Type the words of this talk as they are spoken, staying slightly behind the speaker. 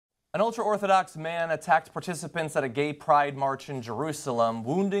An ultra-Orthodox man attacked participants at a gay pride march in Jerusalem,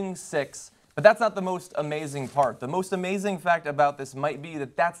 wounding 6. But that's not the most amazing part. The most amazing fact about this might be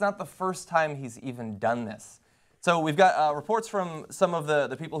that that's not the first time he's even done this. So we've got reports from some of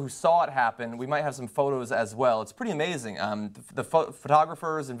the people who saw it happen. We might have some photos as well. It's pretty amazing. The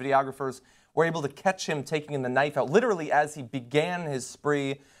photographers and videographers were able to catch him taking the knife out literally as he began his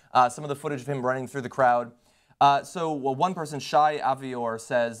spree. Some of the footage of him running through the crowd. One person, Shai Avior,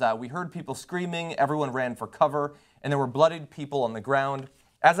 says, we heard people screaming, everyone ran for cover, and there were bloodied people on the ground.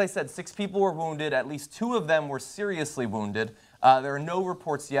 As I said, 6 people were wounded, at least 2 of them were seriously wounded. There are no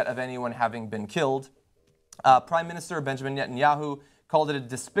reports yet of anyone having been killed. Prime Minister Benjamin Netanyahu called it a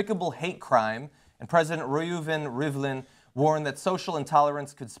despicable hate crime, and President Reuven Rivlin warned that social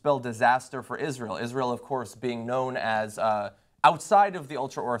intolerance could spell disaster for Israel. Israel, of course, being known as outside of the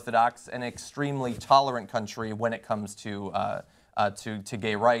ultra-Orthodox, an extremely tolerant country when it comes to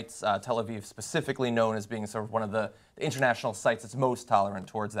gay rights. Tel Aviv specifically known as being sort of one of the international sites that's most tolerant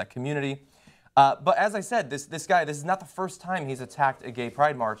towards that community. But as I said, this guy, this is not the first time he's attacked a gay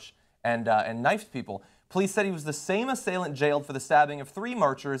pride march and knifed people. Police said he was the same assailant jailed for the stabbing of 3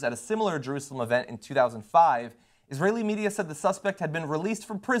 marchers at a similar Jerusalem event in 2005. Israeli media said the suspect had been released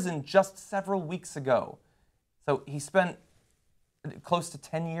from prison just several weeks ago. So he spent close to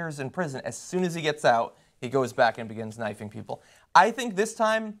 10 years in prison. As soon as he gets out, he goes back and begins knifing people. I think this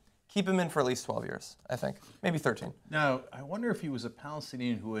time, keep him in for at least 12 years, I think. Maybe 13. Now, I wonder if he was a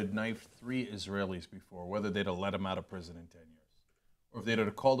Palestinian who had knifed 3 Israelis before, whether they'd have let him out of prison in 10 years. Or if they'd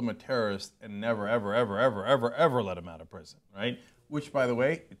have called him a terrorist and never, ever, ever, ever, ever, ever let him out of prison, right? Which, by the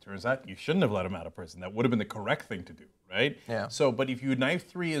way, it turns out you shouldn't have let him out of prison. That would have been the correct thing to do, right? Yeah. So, but if you knife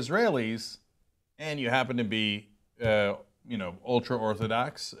 3 Israelis and you happen to be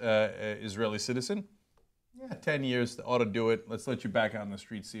ultra-Orthodox Israeli citizen, yeah, 10 years ought to do it. Let's let you back out on the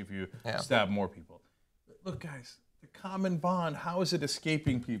street, see if you stab more people. Look, guys, the common bond, how is it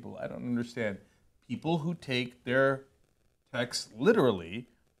escaping people? I don't understand. People who take their texts literally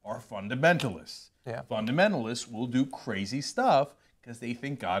are fundamentalists. Yeah. Fundamentalists will do crazy stuff because they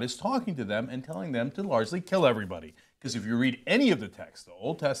think God is talking to them and telling them to largely kill everybody. Because if you read any of the texts, the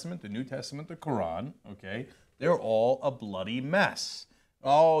Old Testament, the New Testament, the Quran, okay, they're all a bloody mess.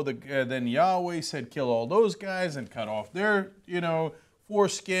 Oh, then Yahweh said kill all those guys and cut off their,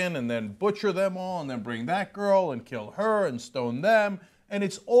 foreskin and then butcher them all and then bring that girl and kill her and stone them. And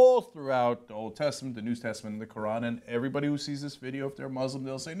it's all throughout the Old Testament, the New Testament, and the Quran. And everybody who sees this video, if they're Muslim,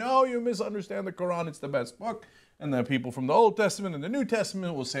 they'll say, no, you misunderstand the Quran. It's the best book. And the people from the Old Testament and the New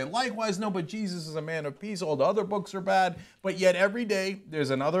Testament will say, likewise, no, but Jesus is a man of peace. All the other books are bad. But yet every day, there's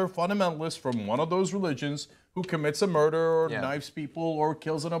another fundamentalist from one of those religions who commits a murder or knifes people or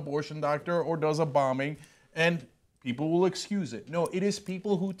kills an abortion doctor or does a bombing. And people will excuse it. No, it is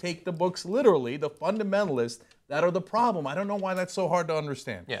people who take the books literally, the fundamentalists, that are the problem. I don't know why that's so hard to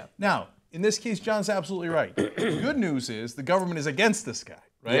understand. Yeah. Now, in this case, John's absolutely right. The good news is the government is against this guy,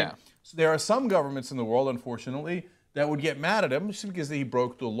 right? Yeah. So there are some governments in the world, unfortunately, that would get mad at him just because he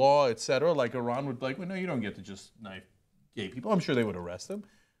broke the law, etc. Like Iran would be like, well, no, you don't get to just knife gay people. I'm sure they would arrest them.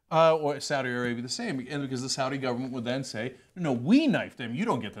 Or Saudi Arabia the same. And because the Saudi government would then say, no, we knifed them. You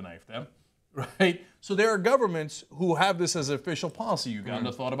don't get to knife them. Right? So there are governments who have this as an official policy.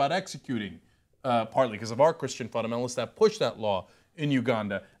 Uganda thought about executing, partly because of our Christian fundamentalists that pushed that law in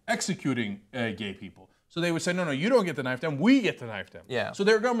Uganda, executing gay people. So they would say, no, you don't get to knife them, we get to knife them. Yeah. So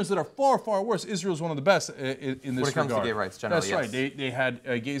there are governments that are far, far worse. Israel is one of the best in this regard. When it comes to gay rights, generally, That's right. They had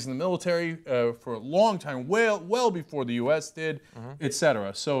gays in the military for a long time, well before the U.S. did,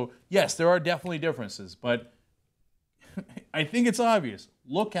 etc. So yes, there are definitely differences, but I think it's obvious.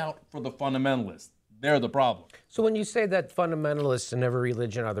 Look out for the fundamentalists. They're the problem. So when you say that fundamentalists in every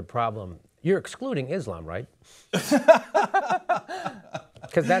religion are the problem, you're excluding Islam, right?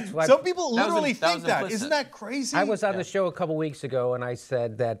 Because that's why some people literally think that. Isn't that crazy? I was on the show a couple weeks ago, and I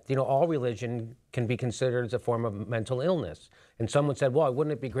said that all religion can be considered as a form of mental illness. And someone said, "Well,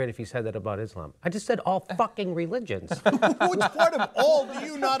 wouldn't it be great if he said that about Islam?" I just said all fucking religions. Which part of all do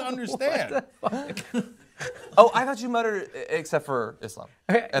you not understand? Oh, I thought you muttered except for Islam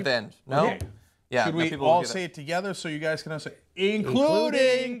at the end. No? Okay. Yeah. Should we all say it together so you guys can say,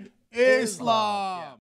 including Islam?